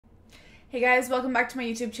Hey guys, welcome back to my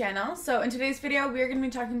YouTube channel. So in today's video, we are going to be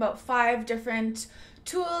talking about 5 different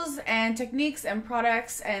tools and techniques and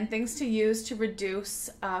products and things to use to reduce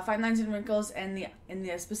fine lines and wrinkles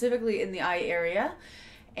specifically in the eye area,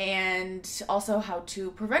 and also how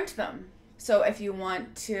to prevent them. So if you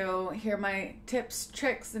want to hear my tips,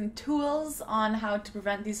 tricks, and tools on how to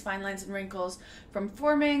prevent these fine lines and wrinkles from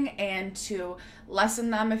forming and to lessen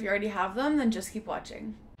them if you already have them, then just keep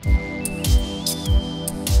watching.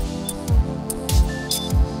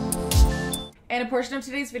 And a portion of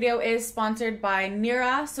today's video is sponsored by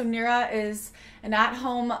Nera. So Nera is an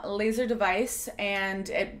at-home laser device, and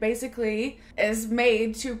it basically is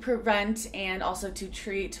made to prevent and also to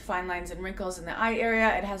treat fine lines and wrinkles in the eye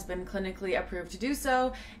area. It has been clinically approved to do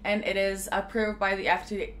so, and it is approved by the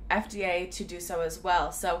FDA to do so as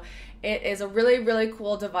well. So it is a really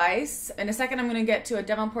cool device. In a second, I'm going to get to a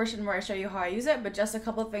demo portion where I show you how I use it, but just a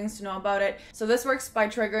couple things to know about it. So this works by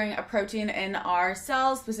triggering a protein in our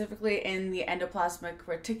cells, specifically in the endoplasmic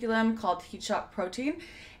reticulum, called heat shock protein.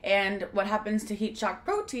 And what happens to heat shock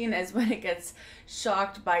protein is when it gets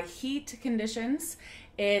shocked by heat conditions,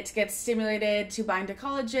 it gets stimulated to bind to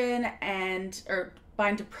collagen or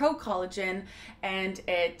bind to pro-collagen, and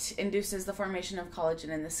it induces the formation of collagen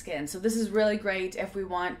in the skin. So this is really great if we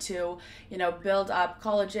want to, build up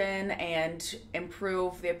collagen and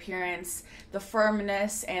improve the appearance, the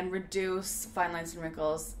firmness, and reduce fine lines and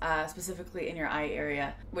wrinkles, specifically in your eye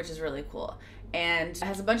area, which is really cool. And it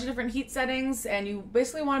has a bunch of different heat settings, and you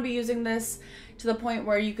basically want to be using this to the point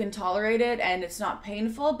where you can tolerate it and it's not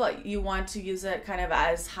painful, but you want to use it kind of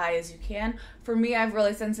as high as you can. For me, I have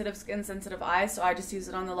really sensitive skin, sensitive eyes, so I just use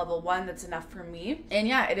it on the level 1. That's enough for me. And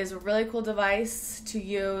yeah, it is a really cool device to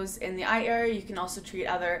use in the eye area. You can also treat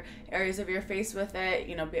other areas of your face with it,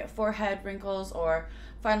 be it forehead, wrinkles, or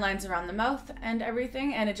fine lines around the mouth and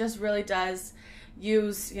everything. And it just really does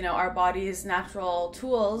use, our body's natural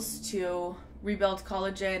tools to rebuild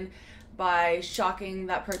collagen by shocking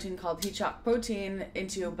that protein called heat shock protein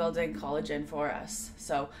into building collagen for us.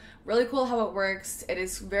 So really cool how it works. It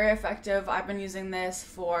is very effective. I've been using this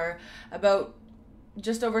for about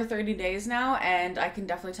just over 30 days now, and I can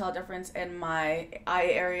definitely tell a difference in my eye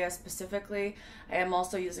area specifically. I am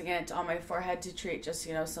also using it on my forehead to treat just,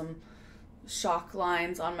 some shock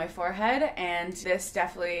lines on my forehead, and this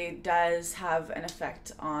definitely does have an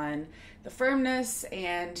effect on the firmness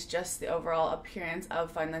and just the overall appearance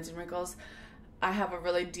of fine lines and wrinkles. I have a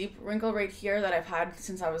really deep wrinkle right here that I've had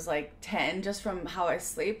since I was like 10, just from how I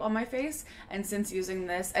sleep on my face. And since using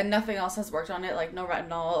this, and nothing else has worked on it, like no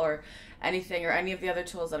retinol or anything, or any of the other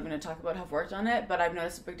tools that I'm going to talk about have worked on it, but I've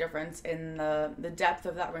noticed a big difference in the depth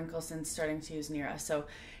of that wrinkle since starting to use Nera. So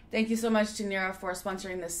thank you so much to Nera for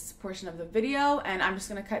sponsoring this portion of the video, and I'm just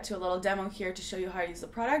going to cut to a little demo here to show you how to use the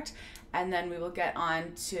product, and then we will get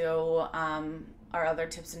on to our other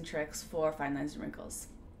tips and tricks for fine lines and wrinkles.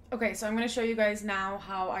 Okay, so I'm going to show you guys now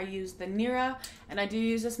how I use the Nera, and I do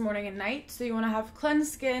use this morning and night. So you want to have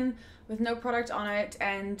cleansed skin with no product on it,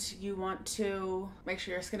 and you want to make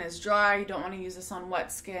sure your skin is dry. You don't want to use this on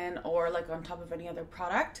wet skin or like on top of any other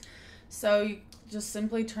product. So you just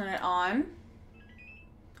simply turn it on.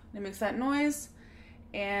 It makes that noise,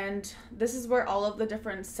 and this is where all of the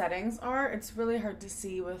different settings are. It's really hard to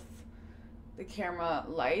see with the camera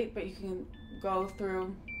light, but you can go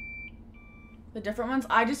through the different ones.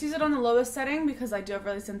 I just use it on the lowest setting because I do have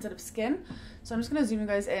really sensitive skin. So I'm just going to zoom you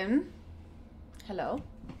guys in. Hello.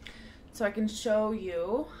 So I can show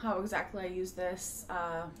you how exactly I use this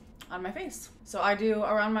on my face. So I do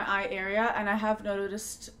around my eye area, and I have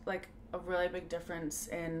noticed like a really big difference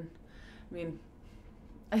in,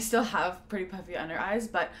 I still have pretty puffy under eyes,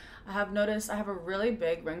 but I have noticed I have a really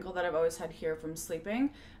big wrinkle that I've always had here from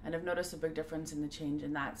sleeping, and I've noticed a big difference in the change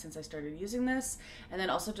in that since I started using this. And then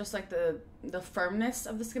also just like the firmness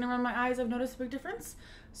of the skin around my eyes, I've noticed a big difference.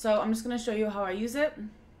 So I'm just going to show you how I use it.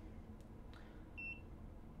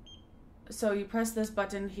 So you press this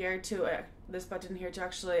button here to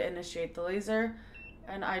actually initiate the laser,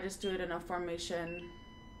 and I just do it in a formation.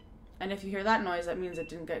 And if you hear that noise, that means it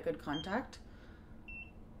didn't get good contact.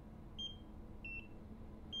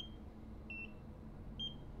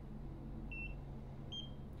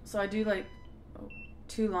 So I do like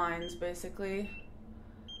 2 lines basically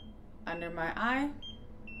under my eye,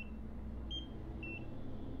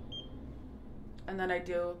 and then I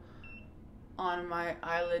do on my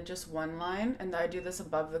eyelid just 1 line, and then I do this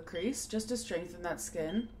above the crease just to strengthen that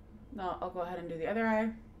skin. Now I'll go ahead and do the other eye.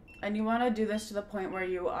 And you want to do this to the point where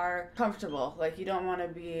you are comfortable, like you don't want to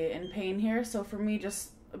be in pain here. So for me,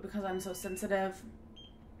 just because I'm so sensitive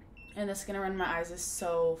and the skin around my eyes is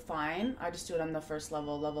so fine, I just do it on the first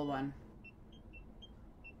level, level 1.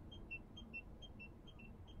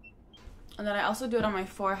 And then I also do it on my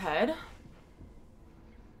forehead.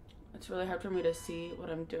 It's really hard for me to see what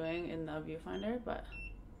I'm doing in the viewfinder, but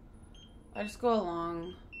I just go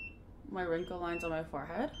along my wrinkle lines on my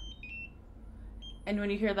forehead. And when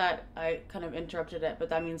you hear that, I kind of interrupted it, but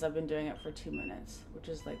that means I've been doing it for 2 minutes, which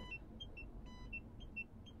is like,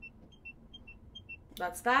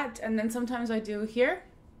 that's that. And then sometimes I do here,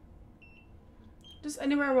 just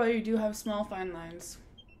anywhere where you do have small fine lines.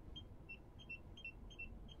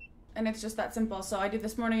 And it's just that simple. So I do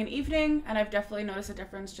this morning and evening, and I've definitely noticed a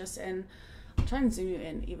difference just in, I'll try and zoom you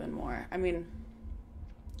in even more. I mean,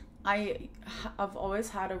 I've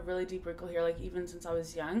always had a really deep wrinkle here, like even since I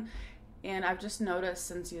was young. And I've just noticed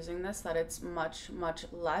since using this that it's much, much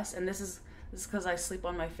less. And this is because I sleep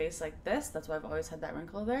on my face like this. That's why I've always had that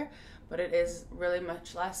wrinkle there. But it is really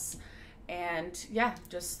much less. And yeah,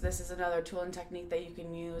 just this is another tool and technique that you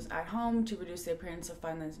can use at home to reduce the appearance of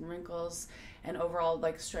fine lines and wrinkles, and overall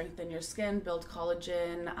like strengthen your skin, build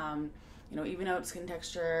collagen, you know, even out skin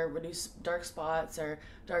texture, reduce dark spots or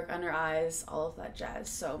dark under eyes, all of that jazz.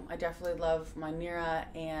 So I definitely love my Nera,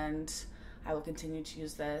 and I will continue to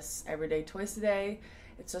use this every day, twice a day.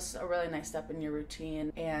 It's just a really nice step in your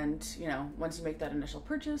routine. And you know, once you make that initial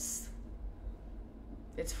purchase,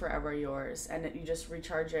 it's forever yours, and you just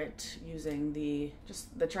recharge it using the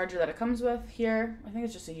charger that it comes with here. I think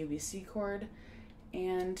it's just a UVC cord,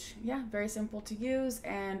 and yeah, very simple to use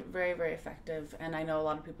and very, very effective. And I know a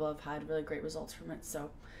lot of people have had really great results from it,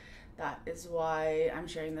 so that is why I'm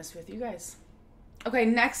sharing this with you guys. Okay,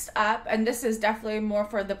 next up, and this is definitely more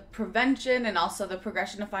for the prevention and also the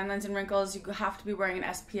progression of fine lines and wrinkles, you have to be wearing an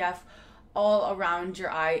SPF all around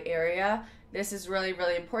your eye area. This is really,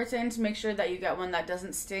 really important to make sure that you get one that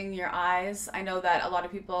doesn't sting your eyes. I know that a lot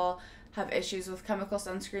of people have issues with chemical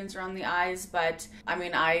sunscreens around the eyes, but I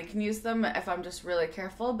mean, I can use them if I'm just really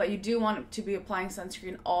careful, but you do want to be applying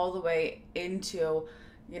sunscreen all the way into,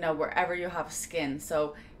 you know, wherever you have skin.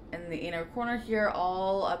 So in the inner corner here,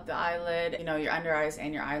 all up the eyelid, you know, your under eyes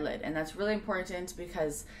and your eyelid. And that's really important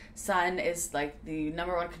because sun is like the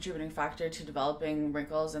 #1 contributing factor to developing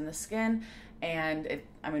wrinkles in the skin. And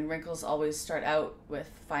I mean, wrinkles always start out with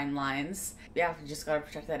fine lines. Yeah, you just gotta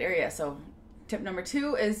protect that area. So tip number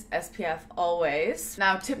 2 is SPF always.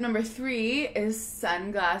 Now tip number 3 is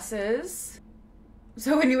sunglasses.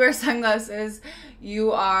 So when you wear sunglasses,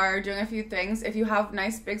 you are doing a few things. If you have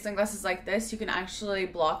nice big sunglasses like this, you can actually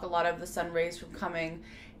block a lot of the sun rays from coming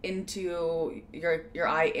into your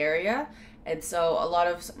eye area. And so a lot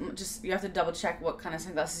of, you have to double check what kind of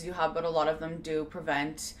sunglasses you have, but a lot of them do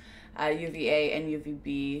prevent UVA and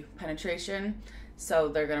UVB penetration. So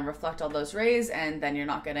they're going to reflect all those rays, and then you're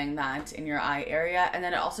not getting that in your eye area. And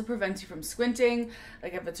then it also prevents you from squinting.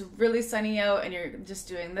 Like if it's really sunny out and you're just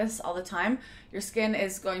doing this all the time, your skin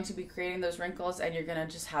is going to be creating those wrinkles and you're going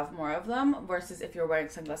to just have more of them. Versus if you're wearing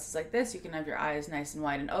sunglasses like this, you can have your eyes nice and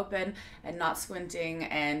wide and open and not squinting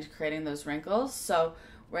and creating those wrinkles. So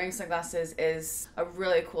wearing sunglasses is a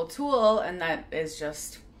really cool tool, and that is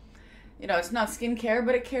just, you know, it's not skincare,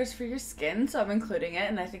 but it cares for your skin, so I'm including it.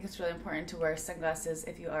 And I think it's really important to wear sunglasses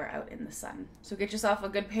if you are out in the sun. So get yourself a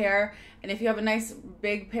good pair, and if you have a nice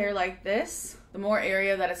big pair like this, the more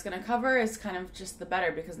area that it's going to cover is kind of just the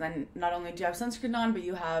better, because then not only do you have sunscreen on, but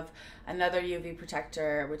you have another UV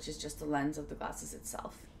protector, which is just the lens of the glasses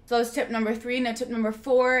itself. So that's tip number 3. Now tip number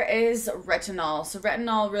 4 is retinol. So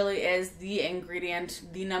retinol really is the ingredient,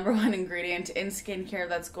 the #1 ingredient in skincare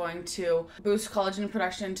that's going to boost collagen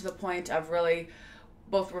production to the point of really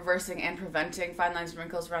both reversing and preventing fine lines and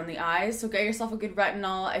wrinkles around the eyes. So get yourself a good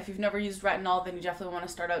retinol. If you've never used retinol, then you definitely want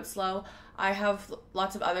to start out slow. I have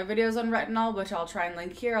lots of other videos on retinol, which I'll try and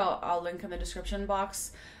link here. I'll link in the description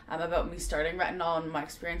box about me starting retinol and my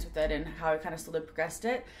experience with it and how I kind of slowly progressed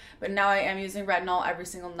it. But now I am using retinol every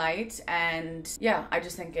single night, and yeah, I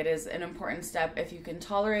just think it is an important step. If you can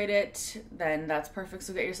tolerate it, then that's perfect.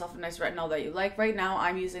 So get yourself a nice retinol that you like. Right now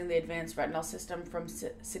I'm using the advanced retinol system from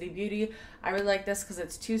City Beauty. I really like this because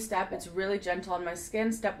it's 2-step. It's really gentle on my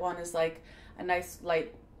skin. Step 1 is like a nice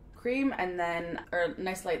light cream, and then, or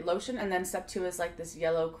nice light lotion, and then step 2 is like this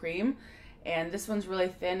yellow cream. And this one's really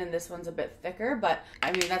thin and this one's a bit thicker, but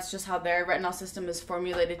I mean, that's just how their retinol system is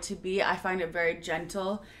formulated to be. I find it very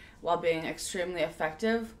gentle while being extremely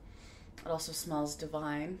effective. It also smells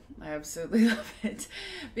divine. I absolutely love it.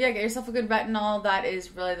 But yeah, get yourself a good retinol. That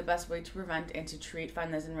is really the best way to prevent and to treat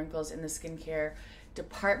fine lines and wrinkles in the skincare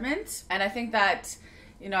department. And I think that,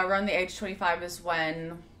 you know, around the age 25 is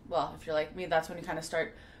when, well, if you're like me, that's when you kind of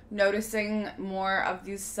start noticing more of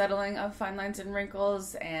these settling of fine lines and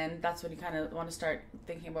wrinkles, and that's when you kind of want to start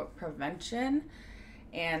thinking about prevention.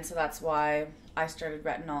 And so that's why I started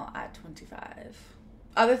retinol at 25.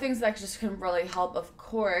 Other things that just can really help, of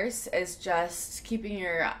course, is just keeping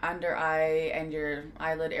your under eye and your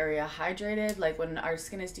eyelid area hydrated. Like when our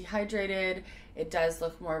skin is dehydrated, it does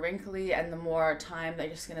look more wrinkly, and the more time that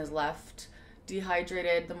your skin is left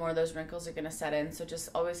dehydrated, the more those wrinkles are going to set in. So just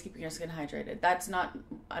always keeping your skin hydrated. That's not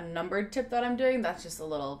a numbered tip that I'm doing. That's just a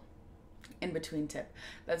little in-between tip.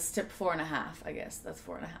 That's tip 4.5, I guess. That's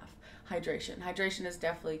 4.5. Hydration. Hydration is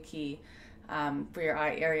definitely key. For your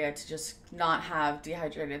eye area. To just not have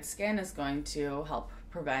dehydrated skin is going to help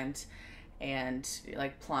prevent and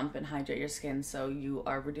like plump and hydrate your skin, so you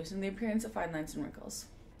are reducing the appearance of fine lines and wrinkles.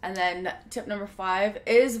 And then tip number 5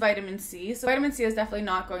 is vitamin C. So vitamin C is definitely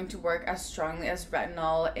not going to work as strongly as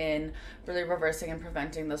retinol in really reversing and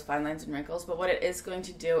preventing those fine lines and wrinkles, but what it is going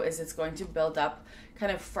to do is it's going to build up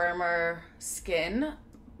kind of firmer skin.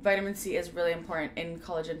 Vitamin C is really important in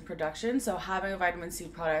collagen production, so having a vitamin C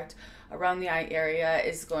product around the eye area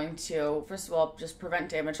is going to, first of all, just prevent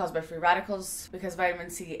damage caused by free radicals, because vitamin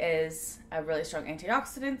C is a really strong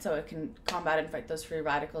antioxidant, so it can combat and fight those free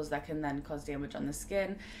radicals that can then cause damage on the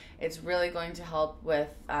skin. It's really going to help with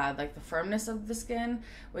like the firmness of the skin,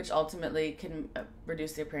 which ultimately can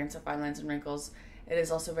reduce the appearance of fine lines and wrinkles. It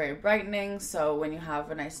is also very brightening, so when you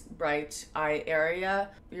have a nice bright eye area,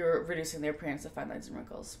 you're reducing the appearance of fine lines and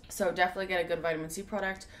wrinkles. So definitely get a good vitamin C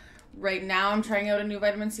product. Right now I'm trying out a new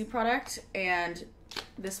vitamin C product, and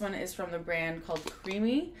this one is from the brand called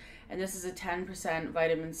Creamy, and this is a 10%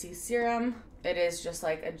 vitamin C serum. It is just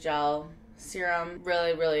like a gel serum,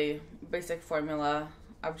 really basic formula.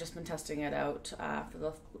 I've just been testing it out for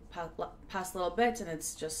the past little bit, and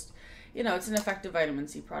it's just, you know, it's an effective vitamin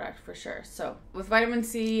C product for sure. So with vitamin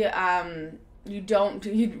C, you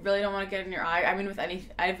really don't want to get in your eye. I mean, with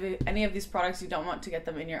any of these products, you don't want to get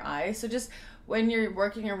them in your eye. So just when you're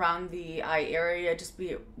working around the eye area, just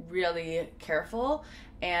be really careful.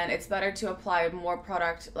 And it's better to apply more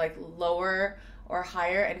product like lower or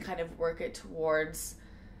higher and kind of work it towards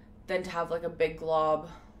than to have like a big glob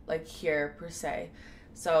like here per se.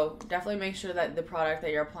 So definitely make sure that the product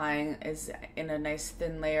that you're applying is in a nice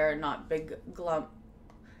thin layer, not big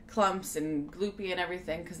clumps and gloopy and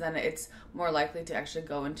everything, because then it's more likely to actually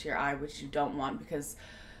go into your eye, which you don't want, because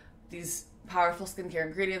these powerful skincare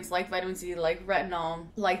ingredients like vitamin C, like retinol,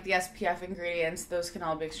 like the SPF ingredients, those can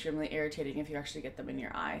all be extremely irritating if you actually get them in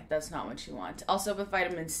your eye. That's not what you want. Also with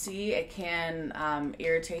vitamin C, it can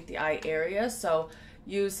irritate the eye area, so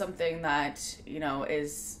use something that, you know,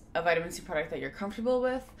 is a vitamin C product that you're comfortable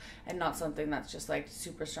with, and not something that's just like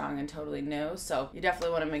super strong and totally new. So you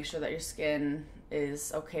definitely want to make sure that your skin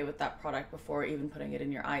is okay with that product before even putting it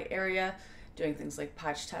in your eye area. Doing things like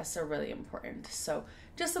patch tests are really important. So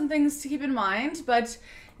just some things to keep in mind. But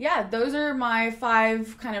yeah, those are my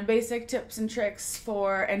 5 kind of basic tips and tricks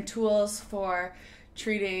and tools for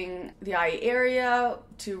treating the eye area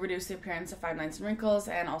to reduce the appearance of fine lines and wrinkles,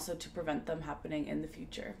 and also to prevent them happening in the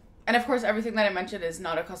future. And of course, everything that I mentioned is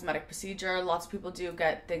not a cosmetic procedure. Lots of people do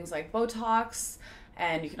get things like Botox,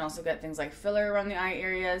 and you can also get things like filler around the eye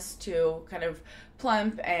areas to kind of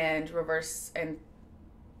plump and reverse and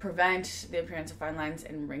prevent the appearance of fine lines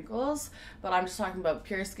and wrinkles. But I'm just talking about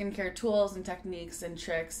pure skincare tools and techniques and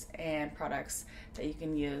tricks and products that you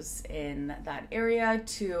can use in that area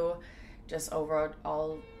to just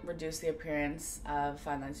overall reduce the appearance of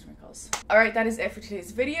fine lines and wrinkles. Alright, that is it for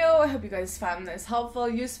today's video. I hope you guys found this helpful,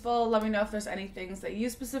 useful. Let me know if there's any things that you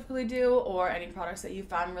specifically do, or any products that you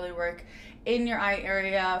found really work in your eye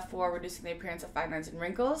area for reducing the appearance of fine lines and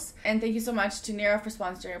wrinkles. And thank you so much to Nera for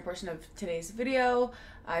sponsoring a portion of today's video.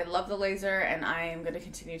 I love the laser, and I am going to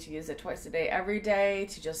continue to use it twice a day, every day,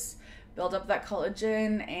 to just build up that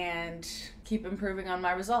collagen and keep improving on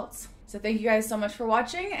my results. So thank you guys so much for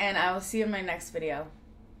watching, and I will see you in my next video.